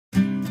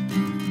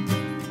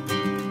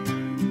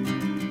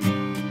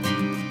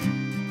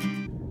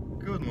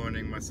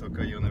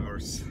soccer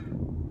universe.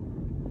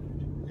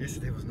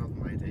 Yesterday was not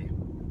my day,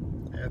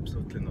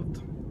 absolutely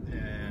not,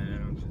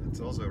 and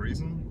it's also a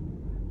reason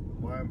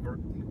why I'm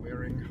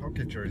wearing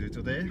hockey jersey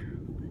today,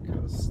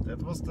 because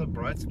that was the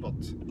bright spot.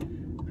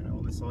 And I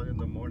only saw in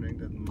the morning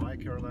that my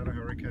Carolina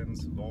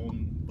Hurricanes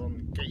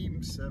won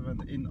Game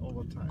 7 in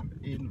overtime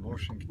in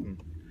Washington.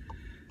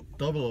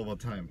 Double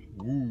overtime.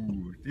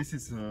 Ooh, this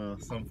is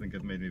something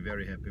that made me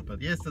very happy.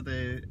 But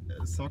yesterday,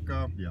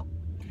 soccer, yeah.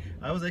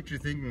 I was actually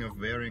thinking of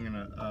wearing an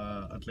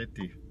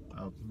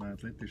my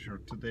Atleti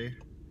shirt today,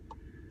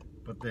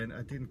 but then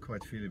I didn't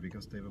quite feel it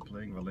because they were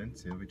playing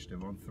Valencia, which they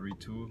won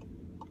 3-2,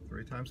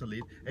 3 times a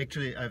lead.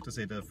 Actually, I have to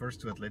say the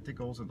first 2 Atleti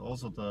goals and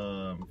also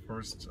the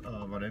first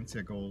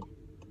Valencia goal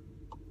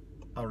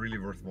are really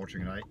worth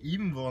watching. And I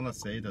even want to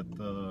say that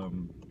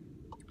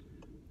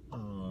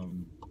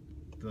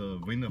the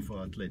winner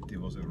for Atleti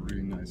was a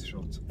really nice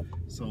shot.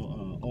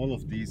 So all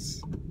of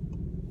these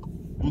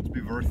would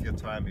be worth your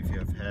time if you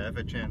have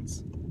a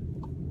chance.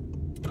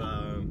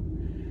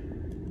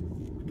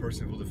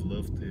 Personally would have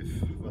loved if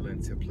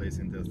Valencia plays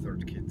in their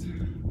third kit,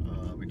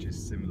 which is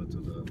similar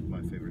to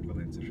my favorite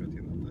Valencia shirt,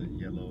 you know, the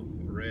yellow,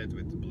 red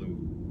with the blue.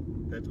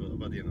 That was,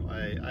 but you know,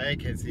 I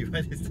can see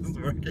why this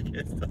doesn't work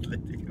against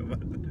Atletico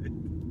Madrid.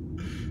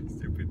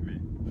 Stupid me.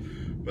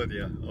 But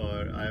yeah,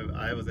 or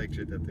I was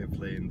actually that they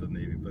play in the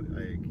navy, but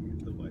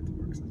the white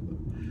works as well.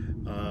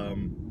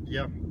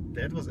 Yeah,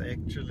 that was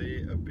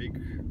actually a big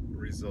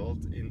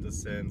result in the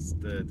sense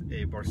that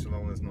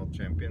Barcelona is not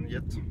champion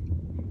yet.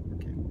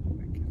 Okay,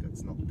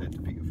 that's not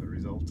that big of a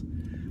result.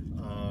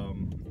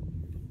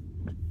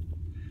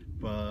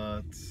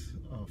 But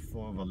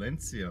for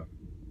Valencia,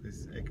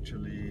 this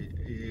actually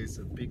is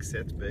a big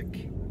setback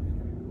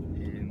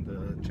in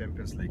the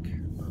Champions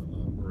League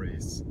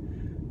race,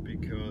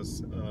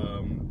 because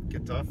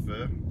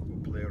Getafe, who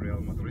play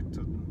Real Madrid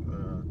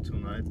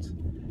tonight,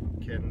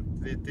 can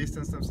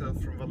distance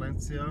themselves from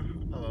Valencia,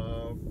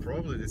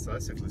 probably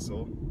decisively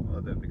so,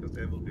 because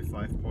there will be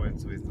 5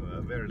 points with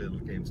very little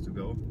games to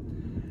go.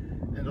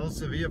 And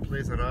also Sevilla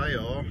plays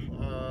Rayo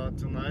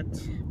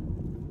tonight,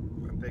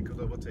 and they could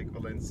overtake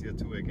Valencia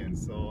too again.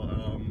 So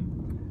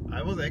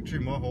I was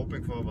actually more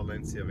hoping for a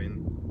Valencia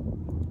win,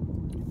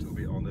 to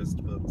be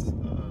honest, but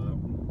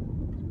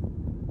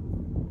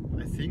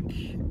I think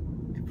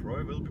it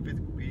probably will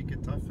be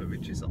Getafe,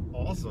 which is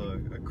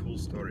also a cool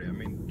story. I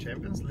mean,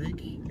 Champions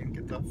League in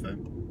Getafe,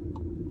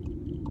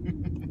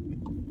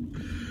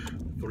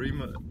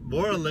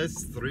 more or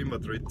less 3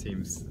 Madrid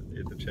teams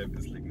in the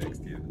Champions League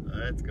next year.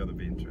 It's gonna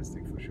be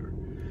interesting for sure.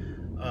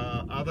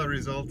 Other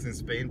results in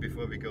Spain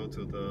before we go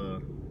to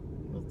the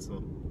not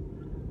so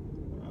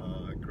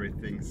great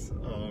things.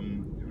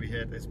 We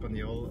had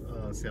Espanyol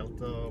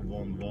Celta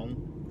 1-1,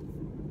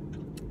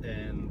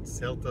 and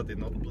Celta did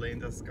not play in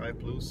the Sky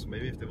Blues.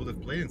 Maybe if they would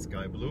have played in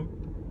Sky Blue,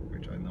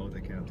 which I know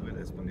they cannot do at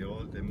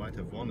Espanyol, they might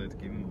have won it,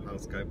 given how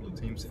Sky Blue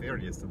teams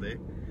fared yesterday.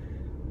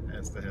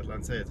 As the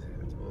headline said,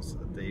 it was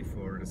a day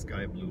for the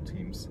Sky Blue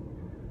teams.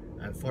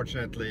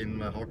 Unfortunately,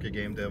 in a hockey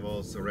game there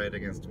was red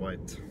against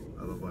white,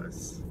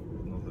 otherwise it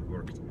would not have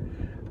worked.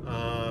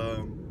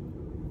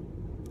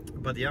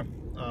 But yeah,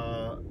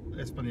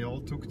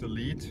 Espanyol took the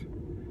lead,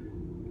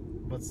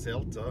 but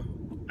Celta,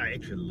 I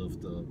actually love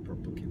the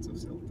purple kits of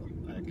Celta.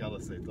 I gotta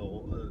say,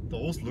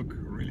 those look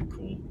really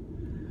cool,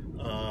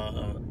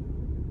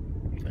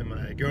 and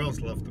my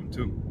girls love them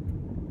too.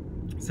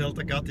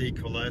 Celta got the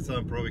equalizer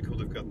and probably could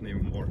have gotten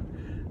even more.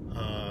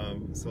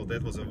 So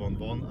that was a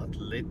 1-1.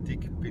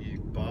 Athletic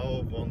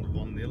Bilbao won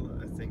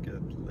 1-0, I think,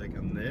 at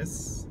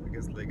Leganés,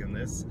 against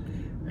Leganés.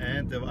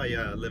 And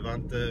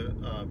Levante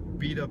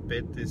beat up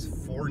Betis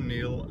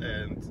 4-0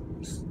 and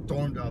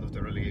stormed out of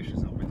the relegation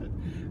zone with it.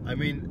 I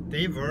mean,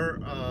 they were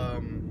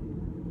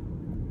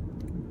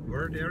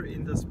there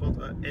in the spot,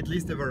 at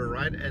least they were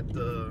right at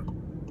the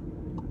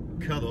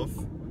cutoff,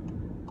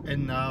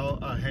 and now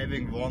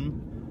having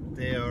won,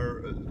 they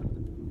are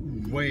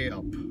way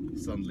up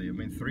suddenly. I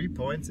mean, 3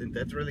 points in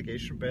that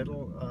relegation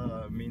battle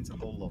means a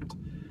whole lot.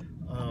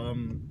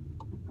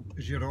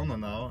 Girona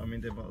now, I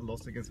mean, they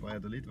lost against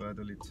Valladolid.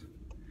 Valladolid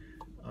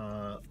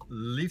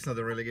leaves now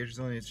the relegation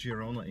zone. It's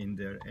Girona in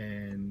there,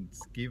 and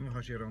given how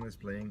Girona is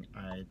playing,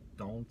 I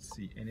don't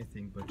see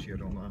anything but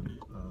Girona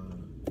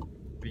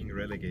being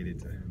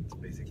relegated, and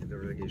basically the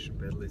relegation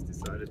battle is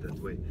decided that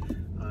way.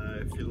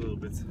 I feel a little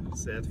bit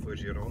sad for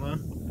Girona,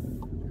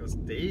 because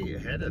they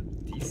had a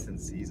decent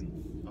season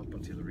up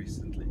until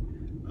recently.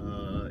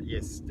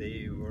 Yes,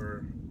 they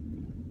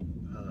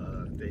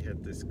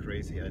had this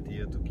crazy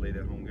idea to play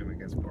their home game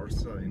against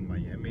Barca in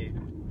Miami,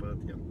 but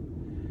yeah,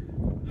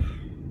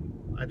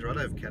 I'd rather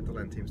have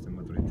Catalan teams than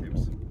Madrid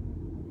teams.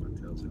 That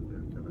tells you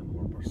that I'm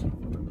more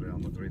Barcelona than Real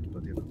Madrid,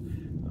 but you know,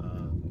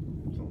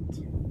 don't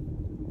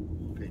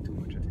pay too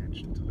much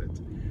attention to that.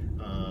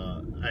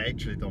 I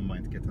actually don't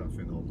mind Getafe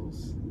and all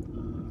those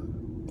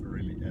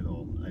really at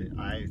all.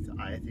 I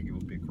think it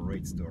would be a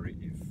great story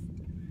if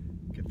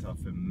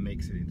Getafe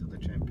makes it into the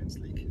Champions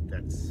League.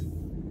 That's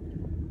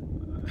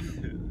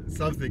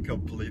something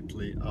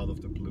completely out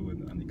of the blue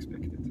and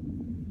unexpected,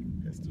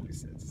 has to be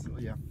said. So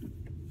yeah,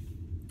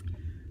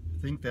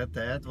 think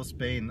that was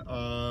Spain.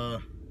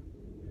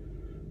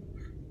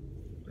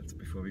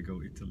 Before we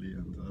go Italy,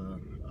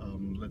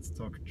 and let's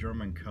talk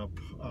German Cup.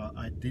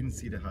 I didn't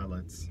see the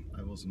highlights.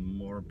 I was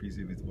more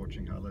busy with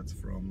watching highlights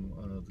from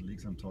the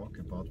leagues I'm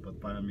talking about. But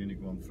Bayern Munich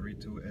won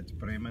 3-2 at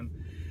Bremen.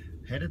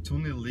 Had a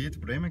 2-0 lead.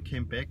 Bremen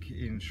came back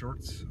in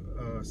short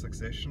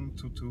succession,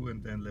 2-2,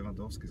 and then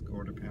Lewandowski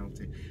scored a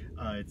penalty.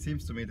 It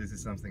seems to me this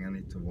is something I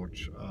need to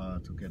watch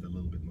to get a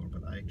little bit more,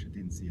 but I actually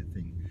didn't see a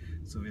thing.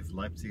 So with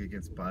Leipzig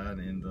against Bayern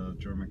in the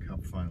German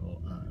Cup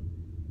final,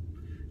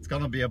 it's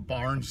gonna be a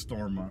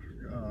barnstormer.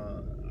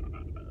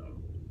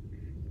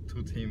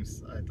 Two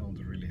teams I don't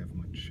really have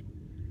much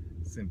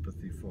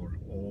sympathy for,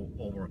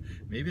 over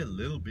maybe a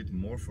little bit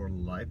more for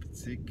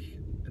Leipzig,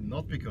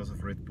 not because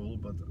of Red Bull,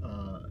 but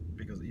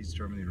because East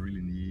Germany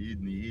really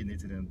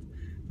needed it. And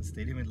the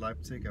stadium in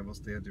Leipzig, I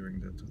was there during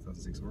the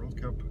 2006 World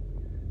Cup.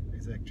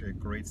 It's actually a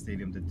great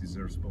stadium that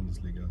deserves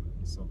Bundesliga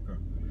soccer.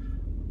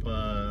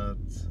 But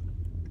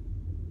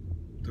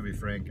to be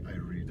frank, I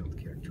really don't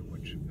care too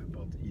much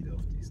about either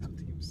of these two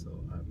teams.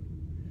 So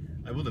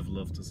I would have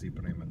loved to see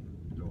Bremen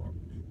go on.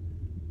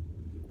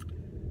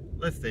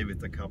 Let's stay with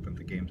the cup and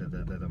the game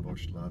that I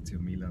watched, Lazio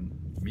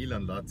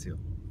Milan Lazio.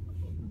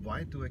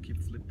 Why do I keep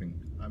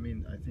flipping? I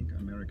mean, I think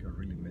America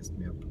really messed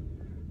me up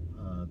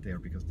there,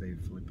 because they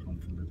flip home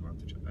field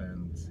advantage,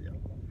 and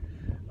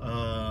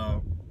yeah,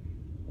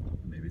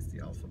 maybe it's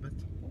the alphabet.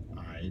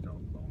 I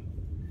don't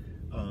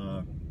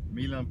know.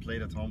 Milan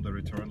played at home the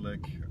return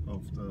leg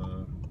of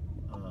the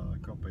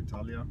Coppa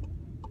Italia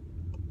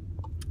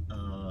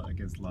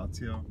against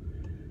Lazio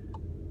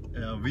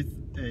with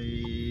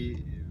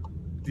a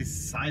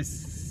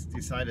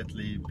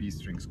decidedly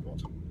B-string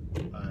squad.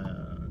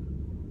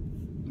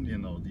 You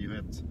know, you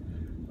had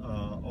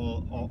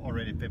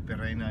already Pepe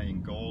Reina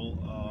in goal,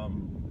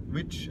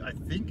 which I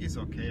think is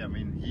okay. I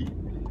mean,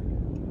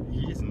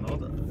 he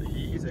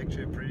is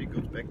actually a pretty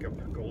good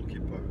backup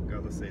goalkeeper,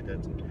 gotta say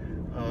that.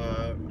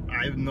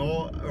 I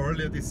know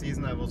earlier this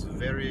season I was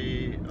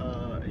very,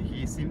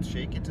 he seemed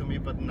shaky to me,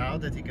 but now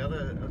that he got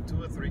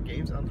 2 or 3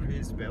 games under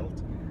his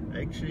belt,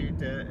 actually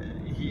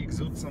he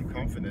exudes some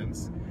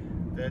confidence.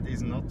 That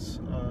is not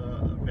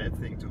a bad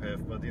thing to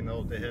have, but you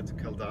know, they had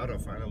Caldara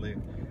finally,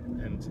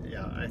 and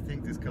yeah, I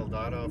think this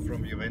Caldara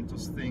from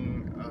Juventus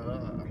thing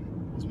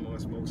was more a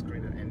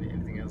smokescreen than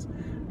anything else,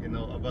 you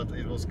know. But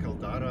it was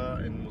Caldara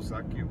and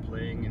Musacchio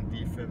playing in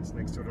defense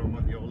next to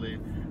Romagnoli,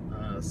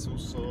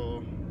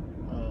 Suso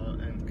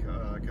and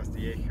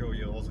Castillejo.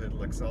 You also had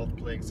Laxalt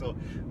playing, so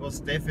it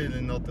was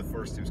definitely not the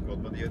first team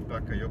squad. But you had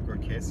Bakayoko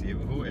and Kessie,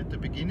 who at the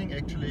beginning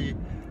actually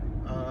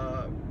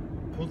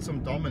put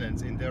some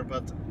dominance in there,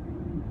 but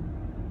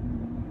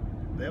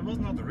there was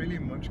not really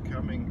much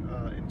coming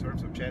in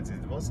terms of chances.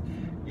 It was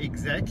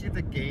exactly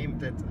the game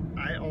that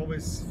I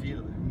always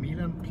feel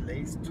Milan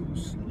plays too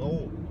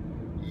slow.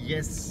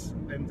 Yes,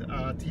 and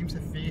teams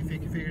have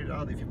figured it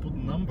out. If you put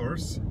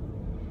numbers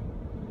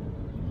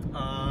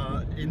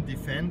in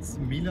defense,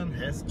 Milan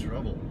has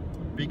trouble,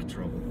 big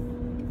trouble,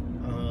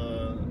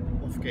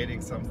 of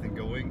getting something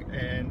going.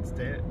 And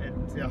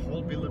their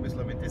whole build-up is,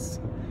 I mean,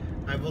 this.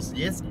 I was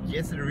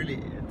yesterday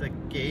really, the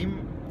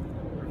game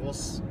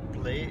was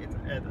played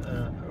at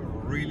a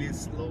really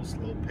slow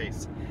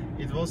pace.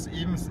 It was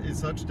even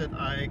such that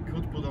I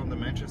could put on the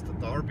Manchester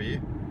Derby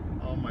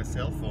on my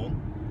cell phone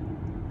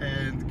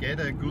and get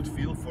a good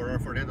feel for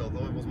that,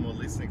 although I was more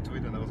listening to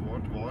it and I was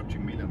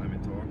watching Milan. I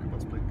mean, talk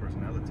about split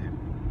personality.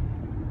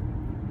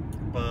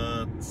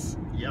 But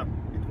yeah,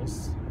 it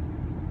was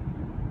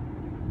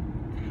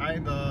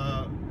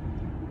kinda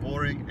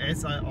boring,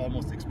 as I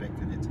almost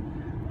expected it.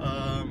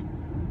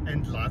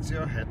 And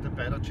Lazio had the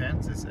better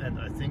chances, and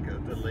I think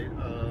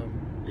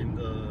in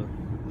the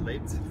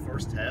late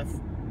first half,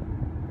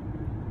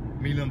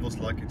 Milan was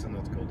lucky to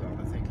not go down.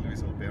 I think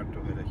Luis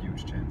Alberto had a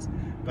huge chance.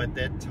 By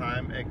that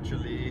time,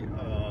 actually,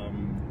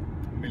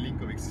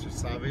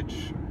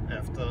 Milinkovic-Savic,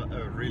 after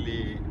a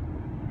really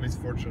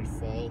misfortunate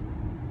fall,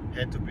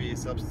 had to be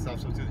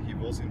substituted. He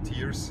was in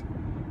tears,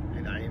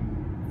 and I am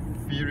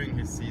fearing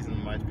his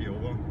season might be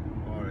over,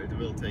 or it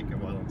will take a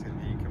while until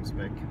he comes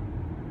back.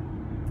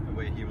 The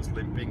way he was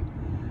limping,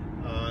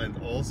 and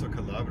also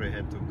Calabria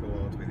had to go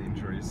out with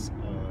injuries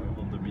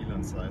on the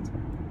Milan side.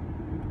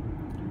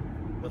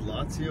 But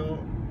Lazio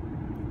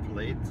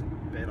played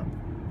better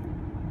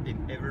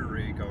in every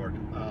regard.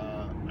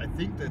 I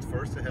think that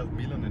first they held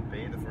Milan at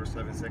bay in the first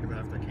half. In the second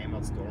half they came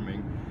out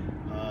storming,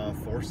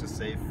 forced a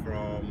save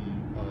from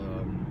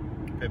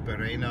Pepe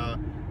Reina,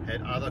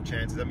 had other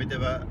chances. I mean, they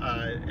were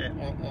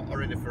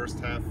already the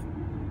first half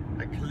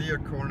a clear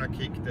corner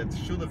kick that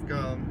should have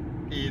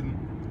gone in.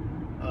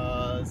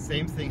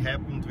 Same thing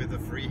happened with a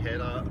free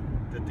header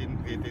that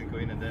didn't go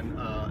in, and then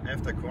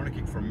after a corner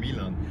kick from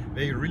Milan,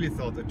 they really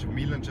thought that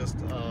Milan just,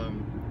 I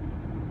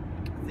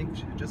think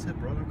she just had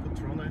Brodan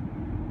Cotrone,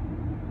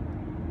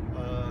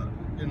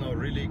 you know,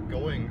 really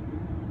going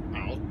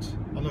out.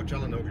 Oh no,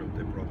 Çalhanoğlu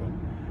they brought on,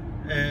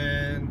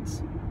 and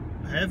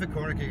have a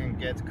corner kick and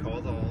get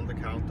caught on the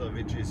counter,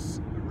 which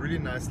is really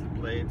nicely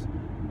played.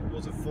 It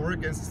was a 4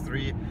 against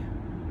 3.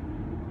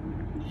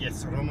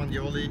 yes,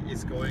 Romagnoli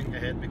is going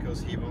ahead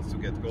because he wants to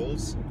get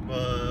goals,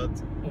 but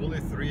only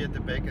 3 at the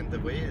back, and the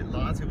way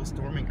Lazio was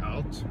storming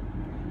out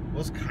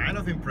was kind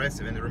of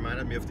impressive, and it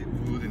reminded me of the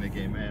Udine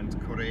game. And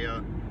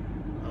Correa,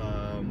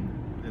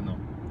 you know,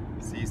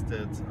 sees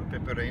that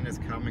Pepe Reina is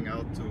coming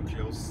out to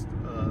close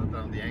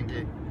down the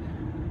angle,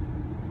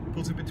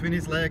 puts it between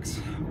his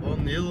legs,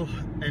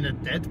 1-0, and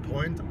at that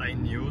point I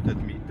knew that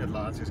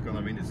Lazio is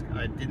gonna win this.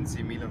 I didn't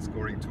see Milan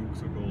scoring two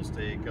goals.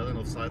 They got an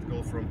offside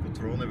goal from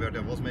Cotrone where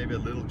there was maybe a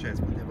little chance,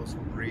 but there was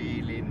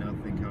really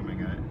nothing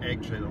coming. I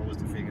actually had always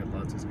the feeling that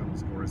Lazio is gonna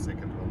score a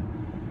second one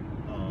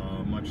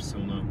much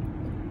sooner.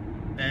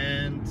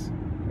 And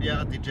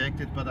yeah,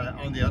 dejected, but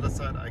on the other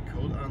side I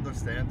could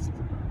understand.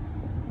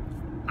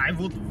 I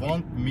would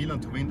want Milan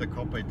to win the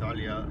Coppa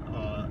Italia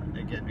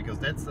again, because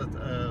that's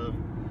a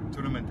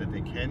tournament that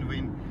they can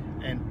win,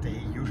 and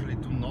they usually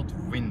do not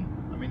win.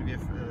 I mean,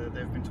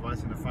 they've been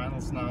twice in the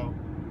finals now,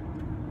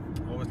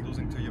 always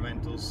losing to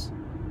Juventus.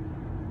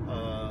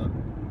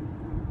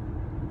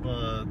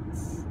 But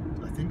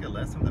I think the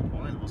last time they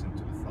won it was in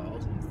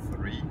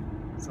 2003,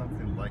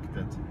 something like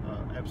that.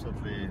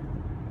 Absolutely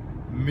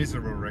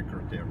miserable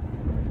record there.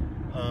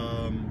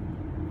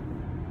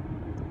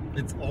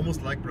 It's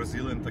almost like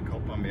Brazil in the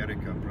Copa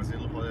America.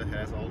 Brazil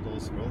has all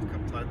those World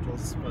Cup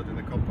titles, but in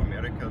the Copa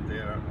America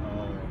they're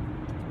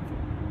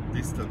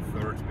distant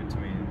third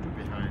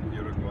behind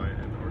Uruguay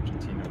and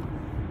Argentina,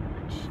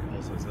 which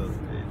also is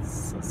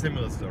a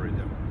similar story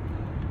there.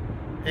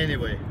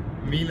 Anyway,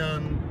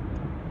 Milan,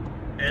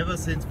 ever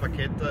since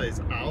Paqueta is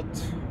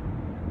out,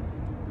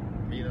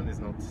 Milan is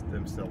not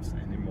themselves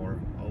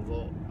anymore.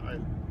 Although I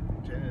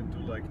generally do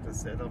like the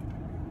setup,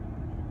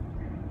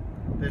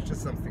 there's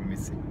just something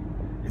missing.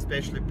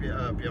 Especially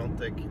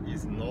Piontek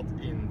is not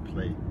in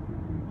play.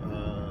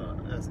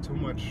 There's too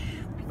much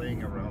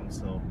playing around,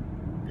 so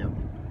yeah,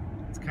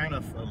 it's kind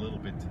of a little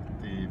bit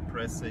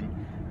depressing.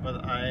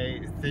 But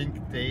I think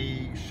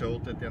they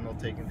showed that they're not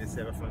taking this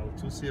semi-final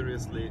too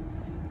seriously.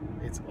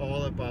 It's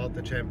all about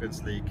the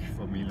Champions League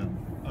for Milan,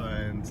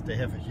 and they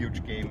have a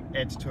huge game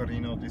at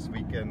Torino this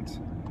weekend,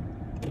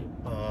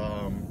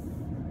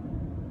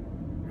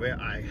 where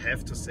I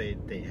have to say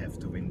they have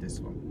to win this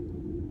one.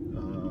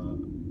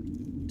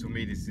 To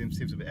me, this seems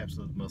to be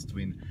absolute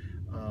must-win.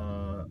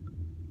 I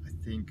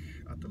think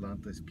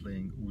Atalanta is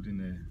playing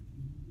Udine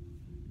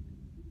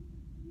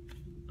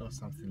or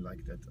something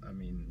like that. I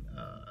mean,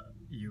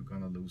 you're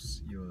gonna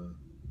lose your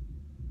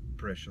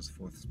precious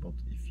 4th spot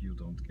if you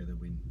don't get a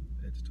win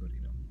at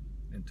Torino.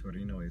 And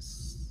Torino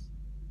is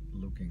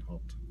looking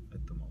hot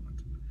at the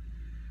moment.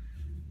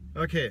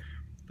 Okay,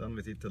 done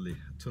with Italy.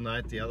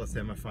 Tonight the other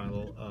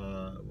semi-final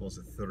was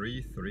a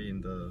 3-3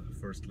 in the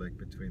first leg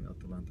between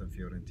Atalanta and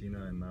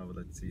Fiorentina, and now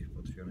let's see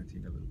what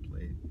Fiorentina will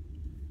play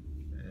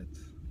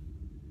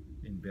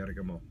in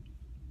Bergamo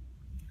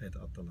at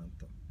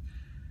Atalanta.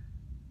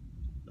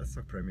 Let's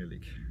talk Premier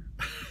League.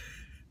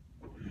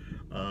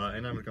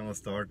 And I'm gonna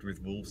start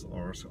with Wolves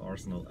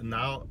Arsenal.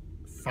 Now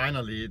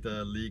finally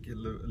the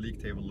league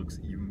table looks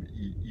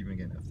even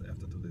again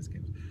after today's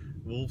games.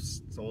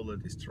 Wolves totally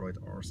destroyed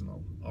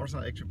Arsenal.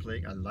 Arsenal actually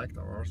playing, I liked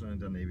our Arsenal in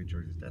their navy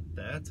jerseys.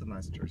 That's a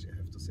nice jersey, I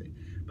have to say.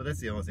 But that's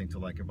the only thing to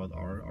like about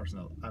our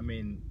Arsenal. I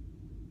mean,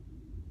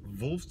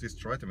 Wolves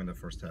destroyed them in the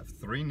first half.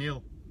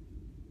 3-0.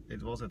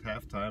 It was at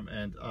halftime,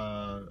 and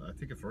I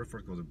think the first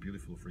was a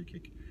beautiful free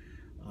kick.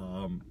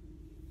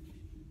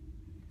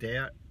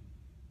 There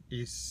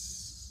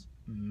is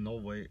no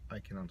way I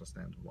can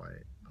understand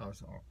why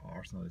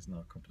Arsenal is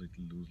now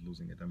completely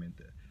losing it. I mean,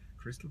 the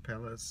Crystal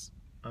Palace,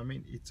 I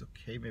mean, it's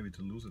okay maybe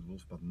to lose at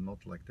Wolves, but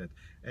not like that.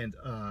 And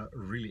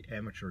really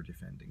amateur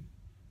defending.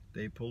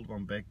 They pulled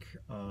one back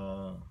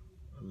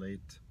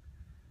late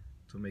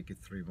to make it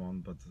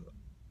 3-1, but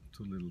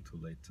too little too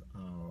late.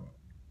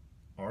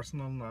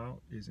 Arsenal now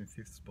is in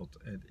 5th spot,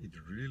 and it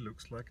really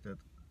looks like that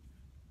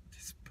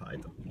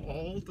despite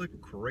all the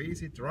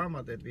crazy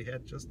drama that we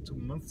had just 2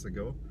 months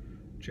ago,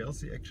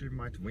 Chelsea actually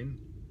might win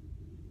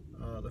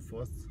the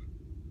 4th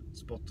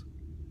spot,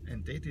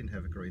 and they didn't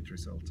have a great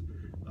result.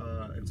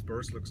 And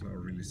Spurs looks now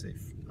really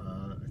safe.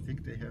 I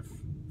think they have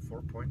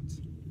 4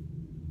 points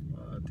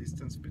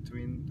distance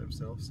between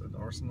themselves and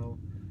Arsenal.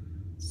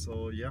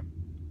 So yeah,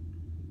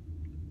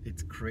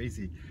 it's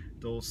crazy.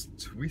 Those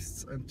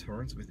twists and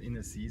turns within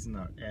a season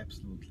are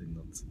absolutely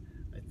nuts.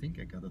 I think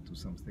I gotta do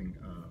something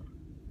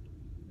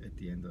at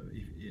the end.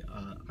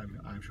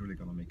 I'm surely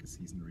gonna make a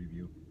season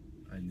review.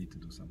 I need to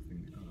do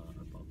something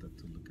about that,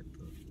 to look at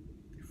the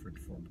different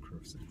form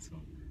curves and so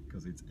on,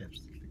 because it's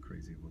absolutely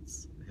crazy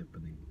what's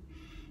happening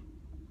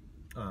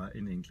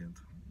in England.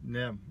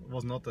 Yeah, it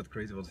was not that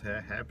crazy what's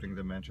happening in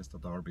the Manchester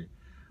derby.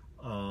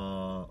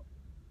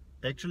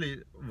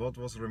 Actually, what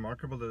was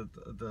remarkable,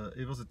 that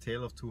it was a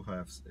tale of two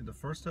halves. In the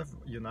first half,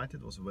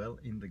 United was well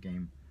in the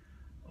game,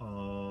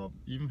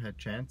 even had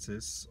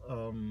chances.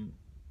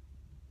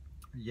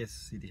 Yes,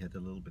 City had a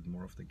little bit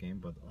more of the game,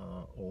 but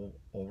all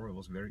over it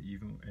was very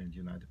even, and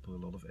United put a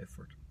lot of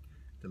effort.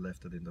 They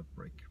left it in the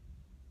break.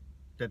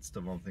 That's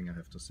the one thing I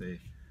have to say.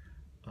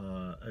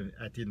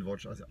 I didn't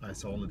watch, I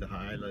saw only the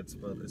highlights,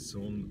 but as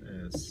soon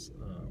as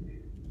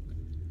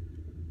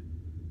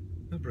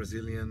the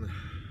Brazilian,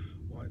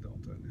 why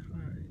don't I?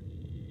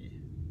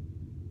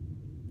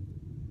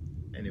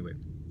 Anyway,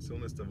 as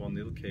soon as the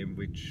 1-0 came,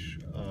 which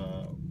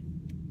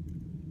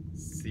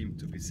seemed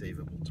to be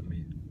savable to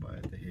me by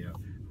De Gea,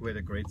 who had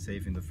a great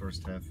save in the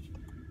first half.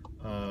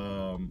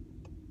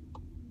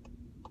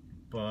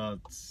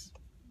 But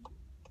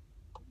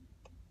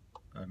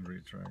I'm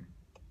really trying.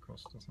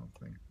 Costa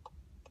something.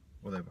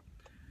 Whatever.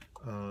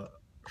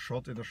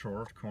 Shot in the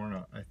short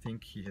corner. I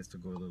think he has to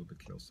go a little bit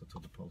closer to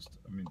the post.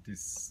 I mean,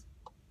 this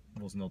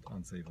was not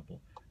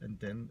unsavable. And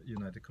then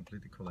United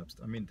completely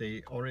collapsed. I mean,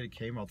 they already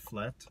came out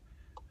flat,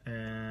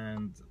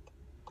 and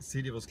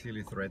City was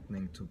clearly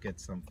threatening to get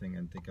something,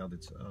 and they got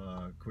it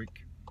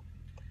quick.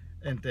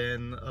 And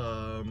then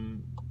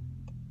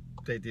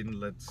they didn't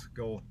let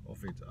go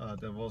of it.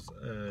 There was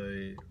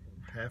a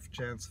half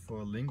chance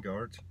for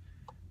Lingard,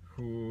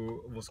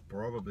 who was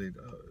probably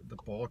the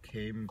ball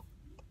came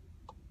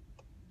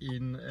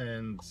in,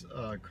 and was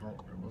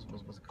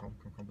a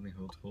company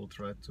who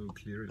tried to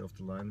clear it off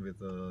the line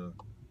with a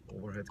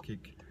overhead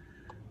kick.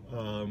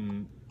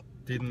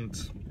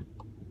 Didn't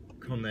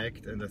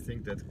connect, and I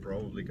think that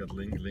probably got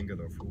Lingard,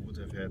 who would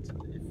have had,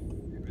 if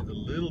with a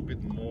little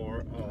bit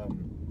more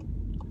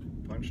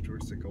punch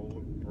towards the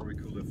goal, probably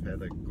could have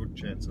had a good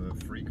chance of a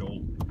free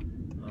goal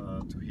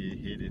to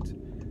hit it.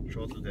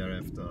 Shortly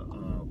thereafter,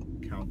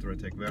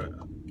 counter-attack where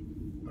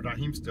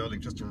Raheem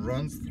Sterling just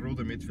runs through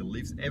the midfield,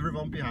 leaves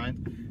everyone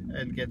behind,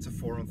 and gets a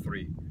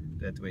 4-on-3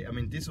 that way. I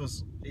mean,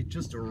 it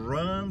just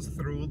runs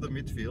through the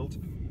midfield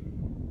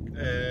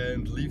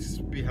and leaves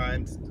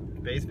behind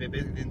basically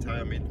the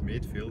entire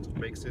midfield,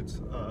 makes it,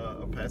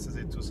 passes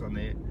it to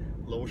Sané,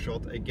 low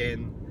shot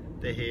again.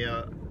 De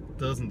Gea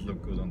doesn't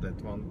look good on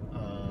that one.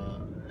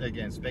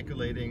 Again,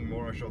 speculating,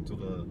 more a shot to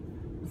the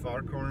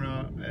far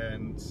corner,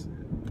 and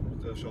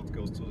the shot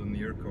goes to the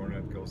near corner,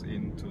 it goes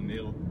in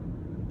 2-0,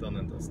 done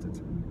and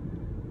dusted.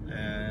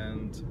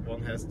 And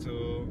one has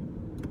to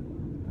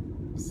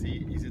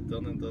see, is it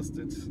done and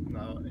dusted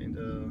now in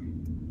the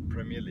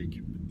Premier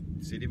League?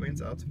 City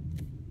wins out,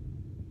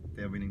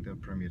 they're winning the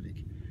Premier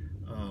League.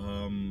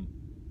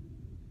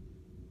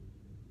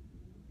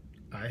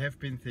 I have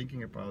been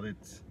thinking about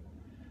it.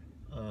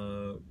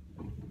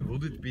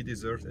 Would it be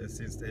deserved,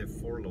 since they have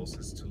 4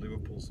 losses to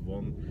Liverpool's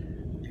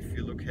 1? If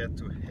you look head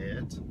to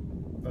head,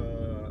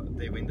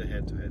 they win the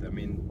head to head. I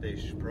mean, they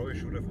probably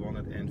should have won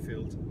at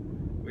Anfield,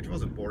 which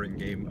was a boring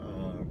game,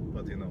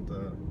 but you know,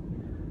 the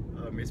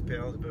missed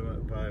penalty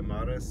by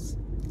Mahrez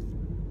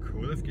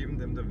could have given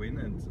them the win,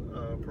 and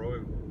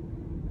probably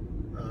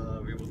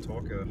we will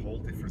talk a whole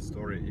different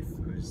story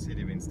if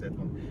City wins that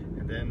one.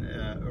 And then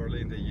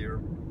early in the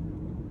year,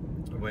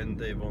 when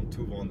they won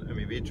 2-1, I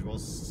mean, which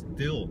was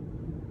still,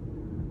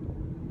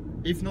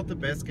 if not the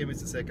best game,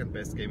 it's the second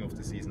best game of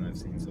the season I've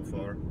seen so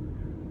far.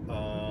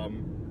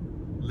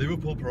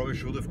 Liverpool probably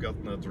should have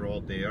gotten a draw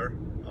there,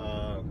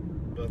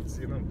 but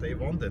you know, they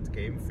won that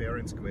game fair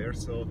and square.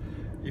 So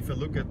if I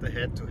look at the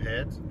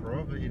head-to-head,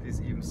 probably it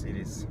is even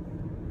City's.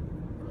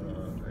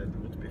 It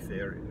would be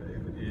fair.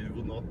 It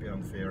would not be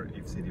unfair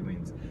if City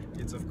wins.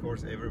 It's of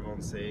course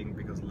everyone saying,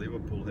 because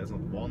Liverpool has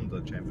not won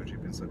the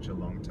championship in such a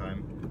long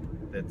time,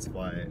 that's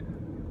why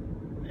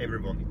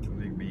everyone,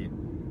 including me,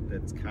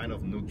 that's kind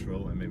of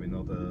neutral and maybe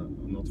not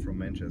from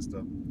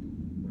Manchester,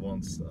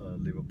 wants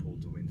Liverpool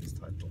to win this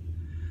title.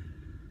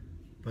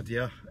 But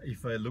yeah,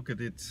 if I look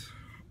at it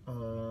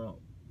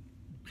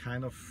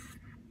kind of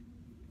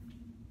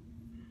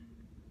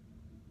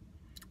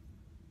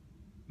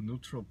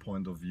neutral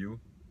point of view,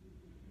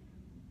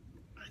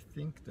 I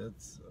think that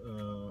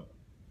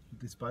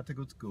despite a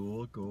good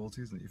goal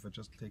season, if I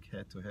just take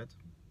head to head,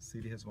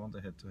 City has won the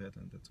head to head,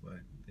 and that's why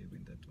they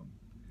win that one.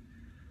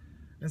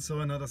 And so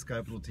another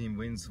Sky Blue team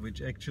wins,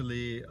 which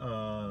actually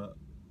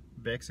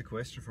begs a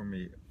question for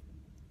me.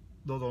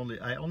 Not only,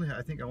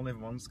 I think I only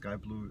have one Sky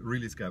Blue,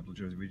 really Sky Blue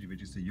jersey,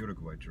 which is the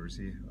Uruguay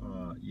jersey.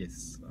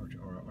 Yes,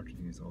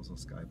 Argentina is also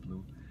Sky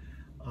Blue.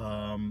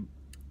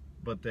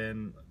 But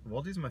then,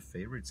 what is my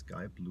favorite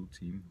Sky Blue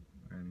team?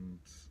 And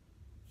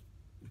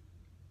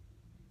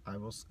I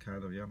was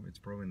kind of, yeah, it's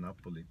probably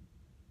Napoli.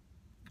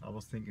 I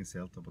was thinking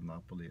Celta, but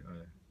Napoli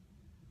I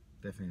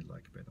definitely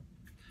like better.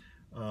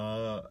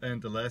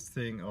 And the last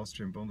thing,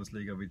 Austrian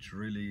Bundesliga, which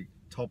really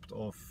topped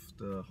off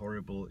the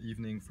horrible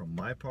evening from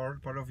my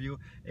part of view.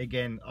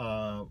 Again,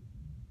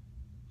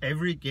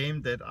 every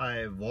game that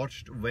I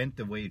watched went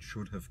the way it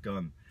should have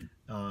gone.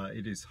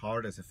 It is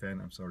hard as a fan,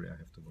 I'm sorry, I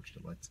have to watch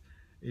the lights.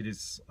 It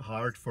is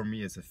hard for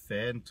me as a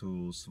fan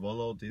to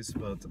swallow this,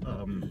 but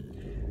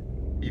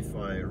if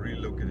I really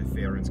look at it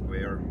fair and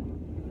square,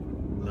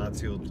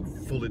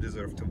 Lazio fully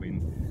deserved to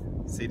win.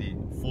 City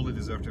fully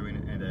deserved to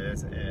win, and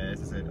as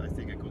I said, I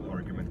think a good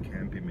argument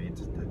can be made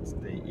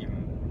that they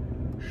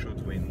even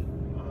should win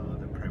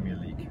the Premier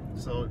League.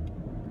 So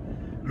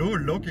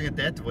looking at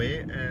that way,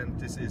 and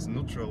this is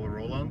neutral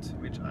Roland,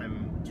 which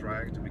I'm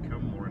trying to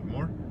become more and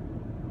more.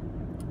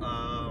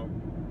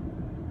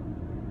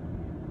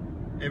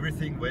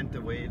 everything went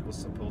the way it was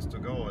supposed to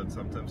go, and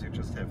sometimes you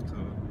just have to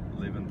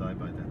live and die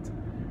by that.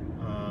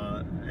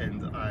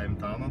 And I'm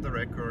down on the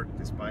record,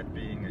 despite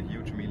being a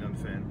huge Milan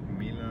fan.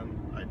 Milan,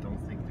 I don't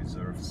think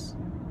deserves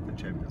the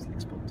Champions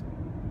League spot.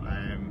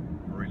 I'm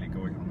really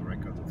going on the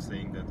record of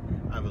saying that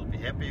I will be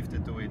happy if they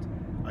do it.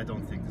 I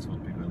don't think this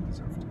would be well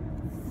deserved.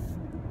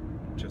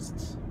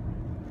 Just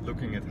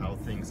looking at how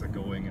things are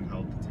going and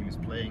how the team is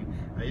playing,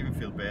 I even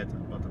feel bad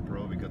about the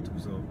pro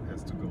Gattuso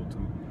has to go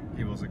to.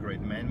 He was a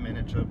great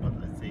manager, but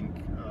I think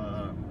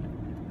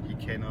he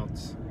cannot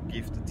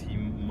give the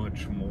team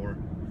much more,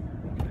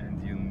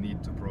 and you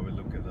need to probably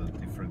look at a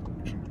different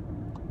option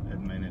at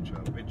manager,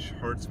 which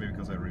hurts me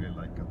because I really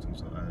like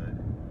Gattuso.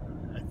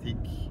 I think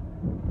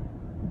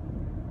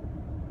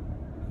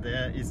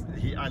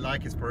I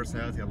like his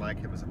personality, I like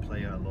him as a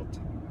player a lot,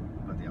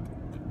 but yeah.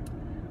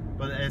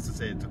 But as I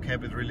say, to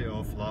cap it really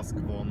off, lost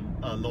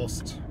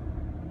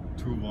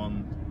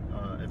 2-1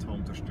 at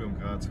home to Sturm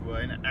Graz, who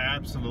are in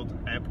absolute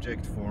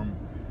abject form,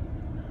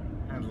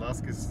 and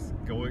Lask is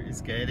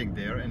getting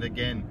there. And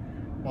again,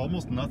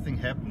 almost nothing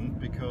happened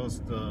because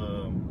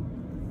the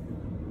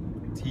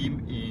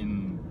team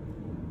in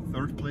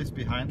third place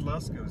behind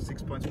Lask,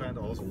 6 points behind,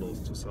 also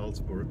lost to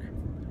Salzburg,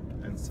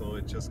 and so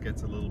it just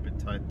gets a little bit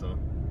tighter.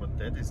 But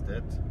that is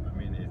that. I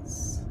mean,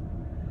 it's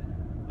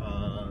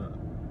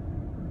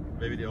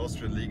maybe the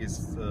Austrian league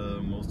is the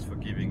most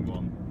forgiving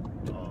one.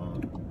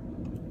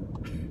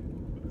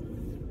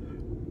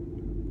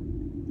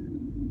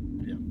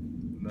 Yeah,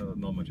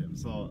 no much.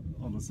 So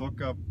on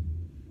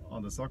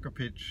the soccer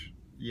pitch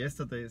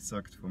yesterday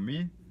sucked for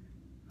me,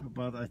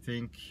 but I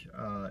think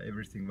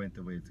everything went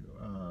the way it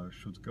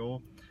should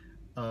go.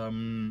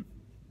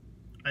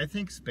 I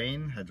think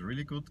Spain had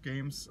really good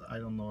games. I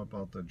don't know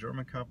about the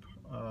German Cup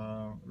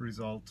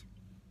result,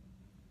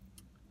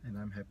 and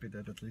I'm happy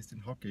that at least in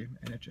hockey,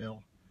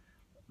 NHL,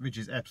 which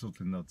is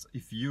absolutely nuts.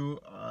 If you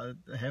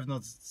have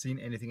not seen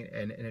anything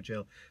in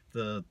NHL,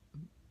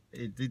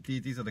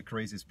 these are the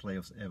craziest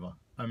playoffs ever.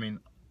 I mean,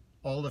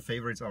 all the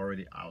favorites are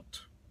already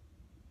out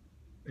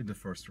in the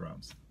first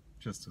rounds,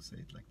 just to say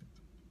it like that.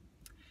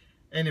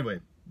 Anyway,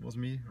 it was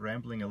me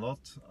rambling a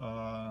lot,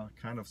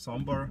 kind of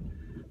somber,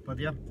 but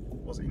yeah,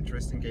 it was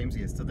interesting games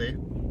yesterday.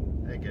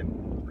 Again,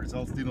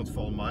 results did not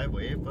fall my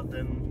way, but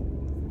then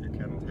you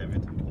cannot have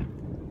it.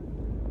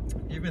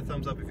 Give me a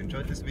thumbs up if you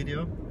enjoyed this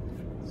video.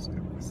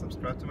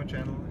 Subscribe to my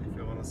channel if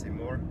you want to see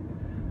more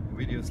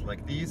videos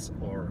like these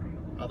or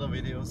other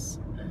videos,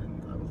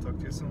 and I will talk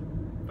to you soon.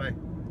 Bye!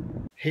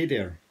 Hey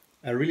there!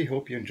 I really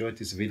hope you enjoyed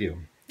this video,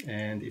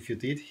 and if you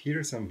did, here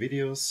are some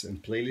videos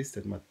and playlists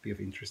that might be of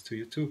interest to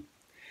you too.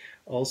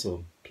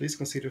 Also, please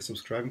consider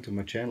subscribing to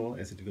my channel,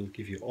 as it will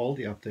give you all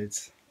the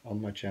updates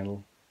on my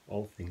channel,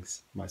 all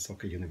things My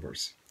Soccer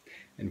Universe.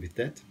 And with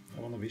that,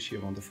 I want to wish you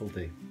a wonderful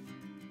day.